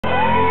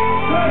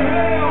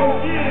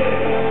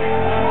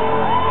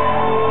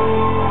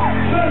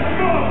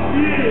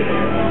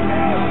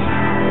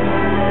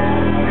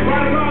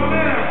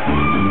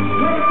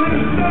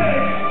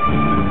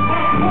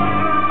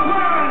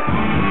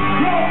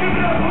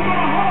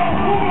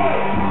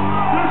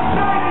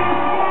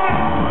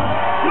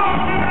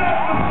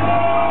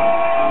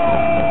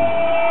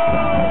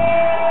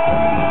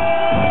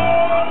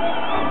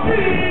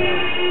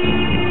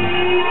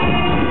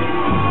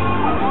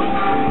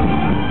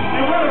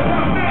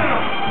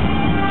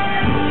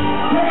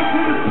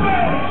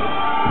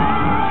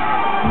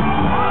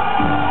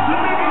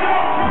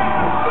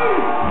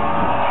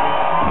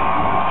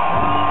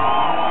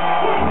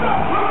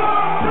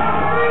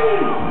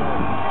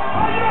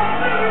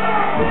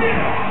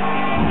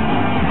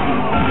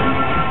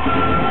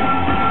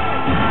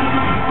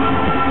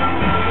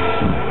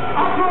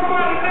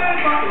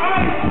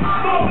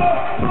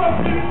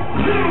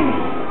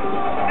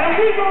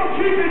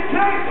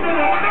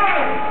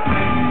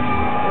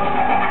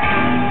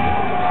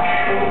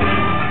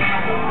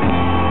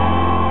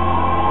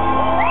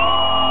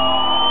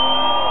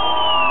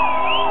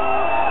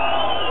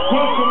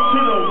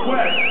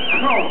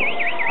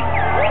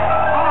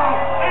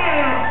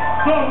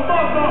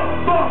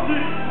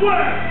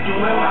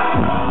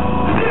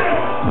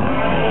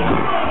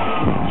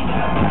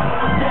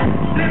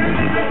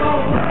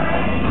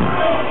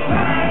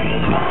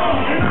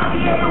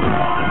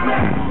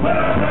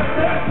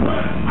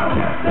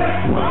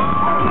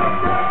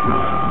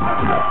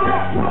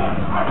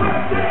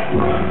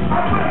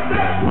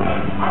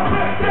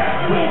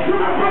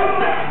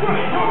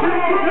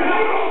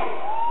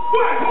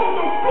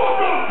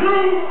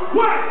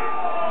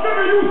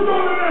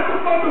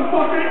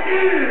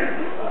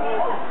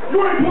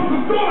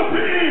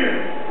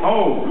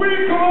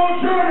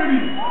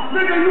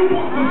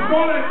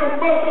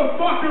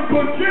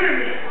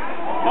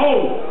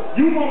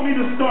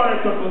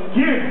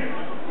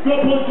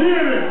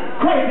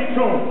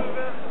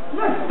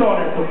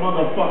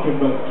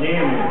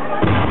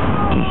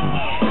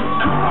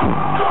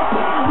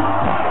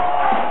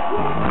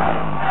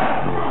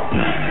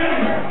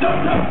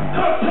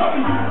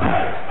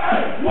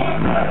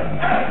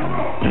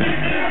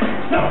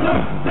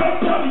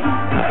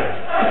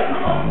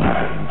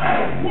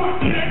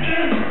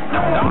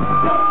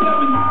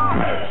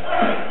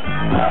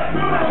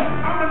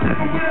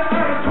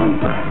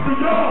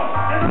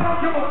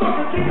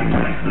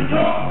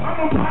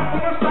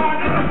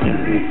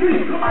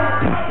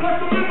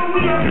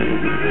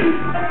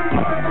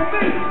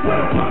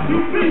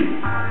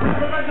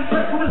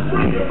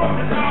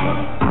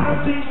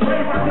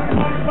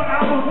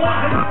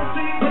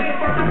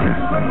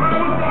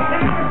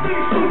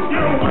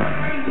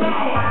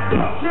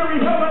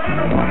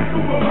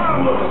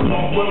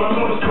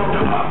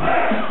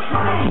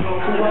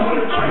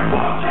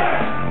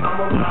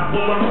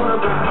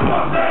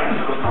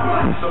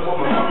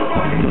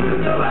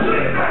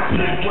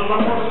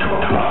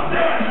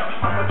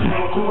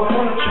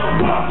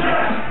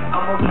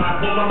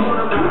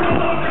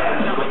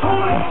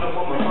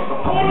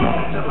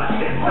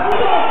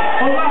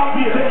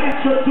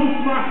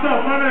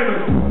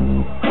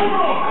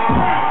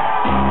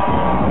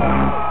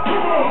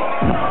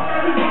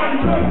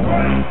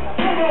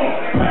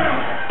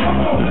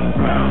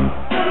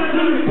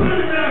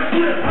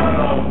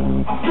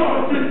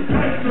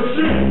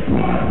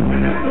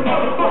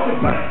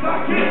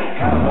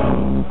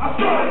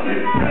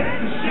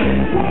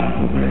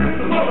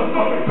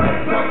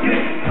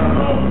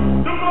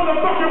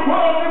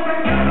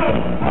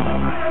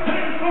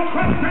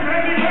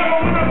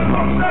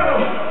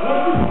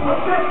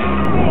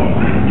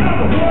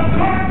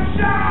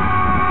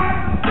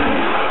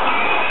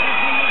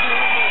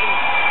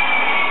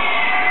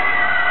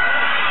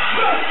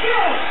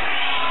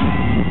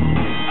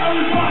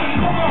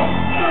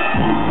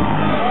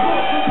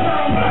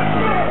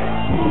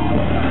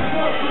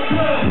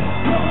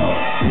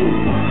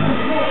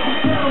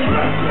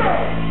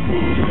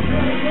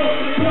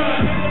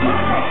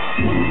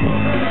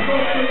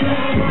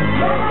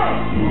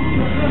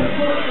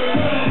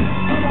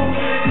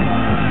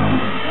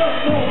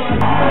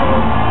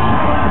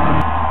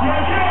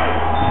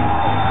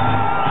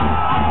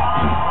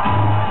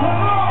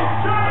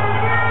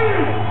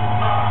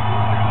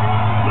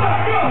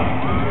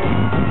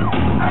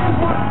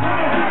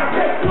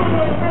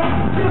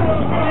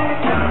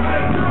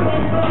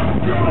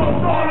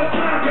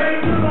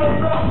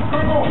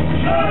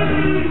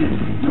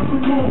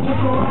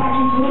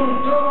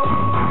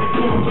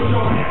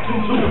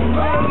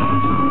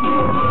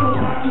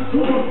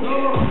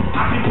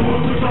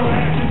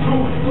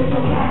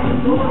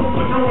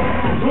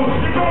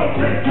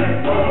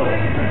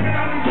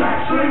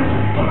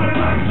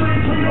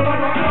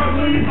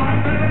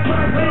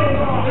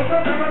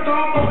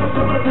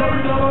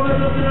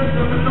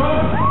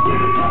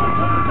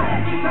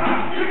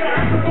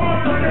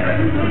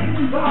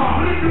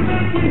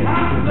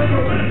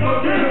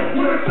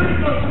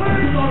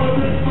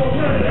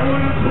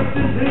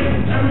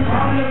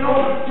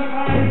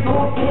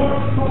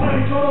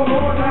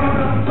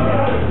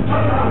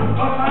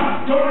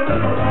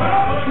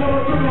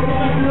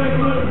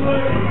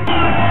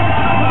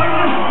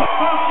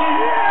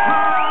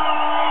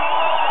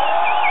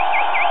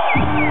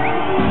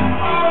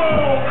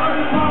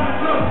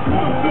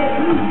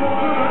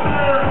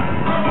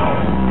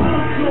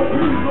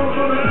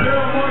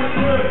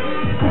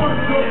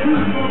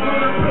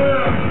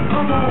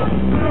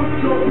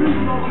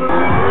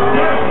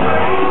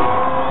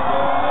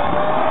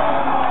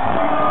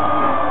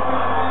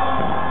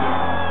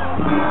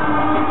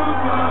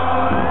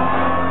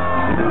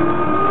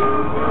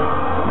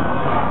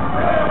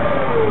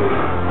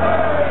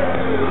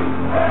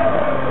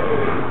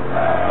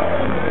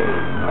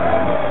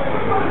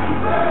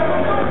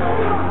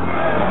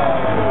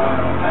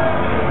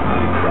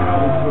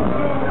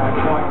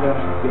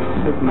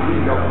Mississippi,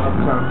 Rio,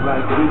 uptown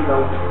like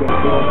Rico, that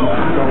girl you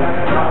know.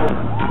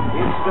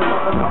 It's the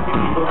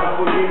motherfucking Eagle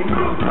Double D.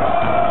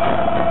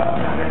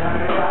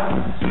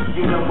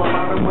 You know what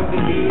I'm with the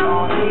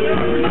D-R-E.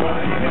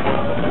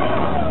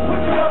 Put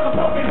your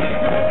motherfucking hands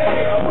in the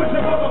air. Put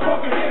your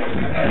motherfucking hands in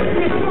the air.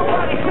 Get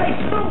somebody say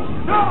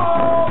Snoop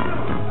Dogg.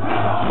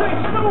 Say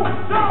Snoop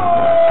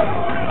Dogg.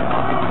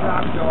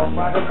 Top dog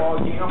by the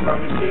ball, yeah, I'm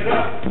running shit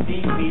up.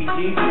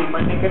 DPGC, my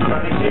nigga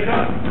running shit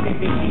up.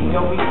 DPG,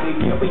 LBC,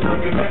 yeah, we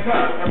looking back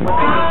up. And when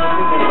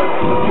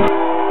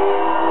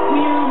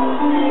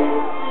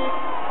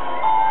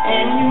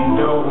and you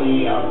know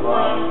we are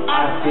from.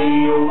 I see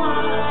you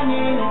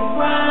whining and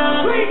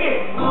grinding. Bring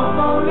it! Up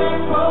on that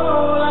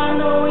pole, I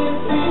know you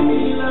see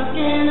me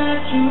looking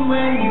at you,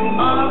 and you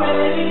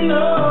already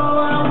know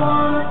I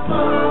wanna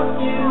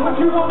fuck you. What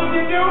you want me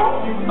to do?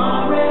 You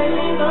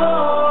already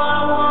know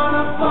I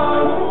wanna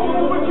fuck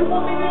you. What you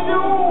want me to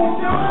do?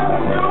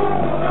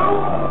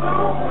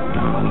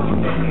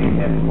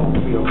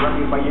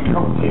 Running by your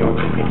coattail,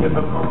 take it to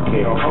the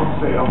motel,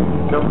 wholesale,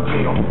 no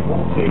tail,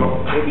 won't tail.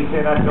 Baby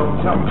said I don't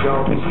talk,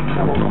 y'all, and she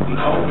told me,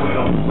 oh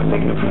well, but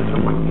take the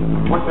picture with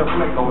me. What's the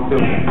flick gon' do?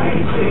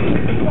 Hey,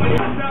 shit.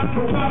 Stop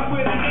to rock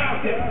with an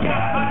outfit,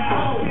 got my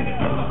home, and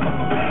it's all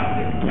about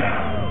it.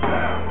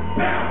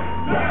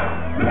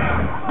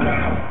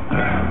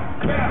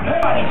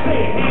 Everybody say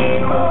it,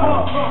 ain't no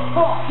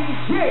motherfucking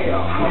jail.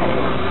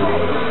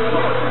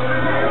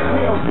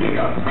 Hell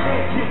yeah,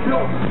 and you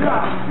don't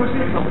stop, cause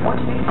it's a one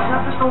thing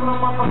happening on the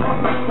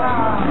motherfucking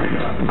side.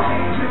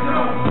 And you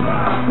don't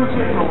stop, cause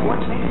it's a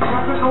one thing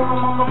happening on the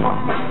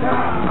motherfucking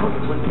side. Put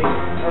it with me,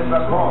 as I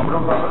call, bro,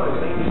 brother,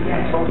 lady,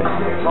 dance on the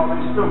shit,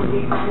 calling Snoop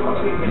Dogg, I'm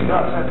taking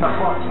shots as I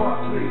fuck,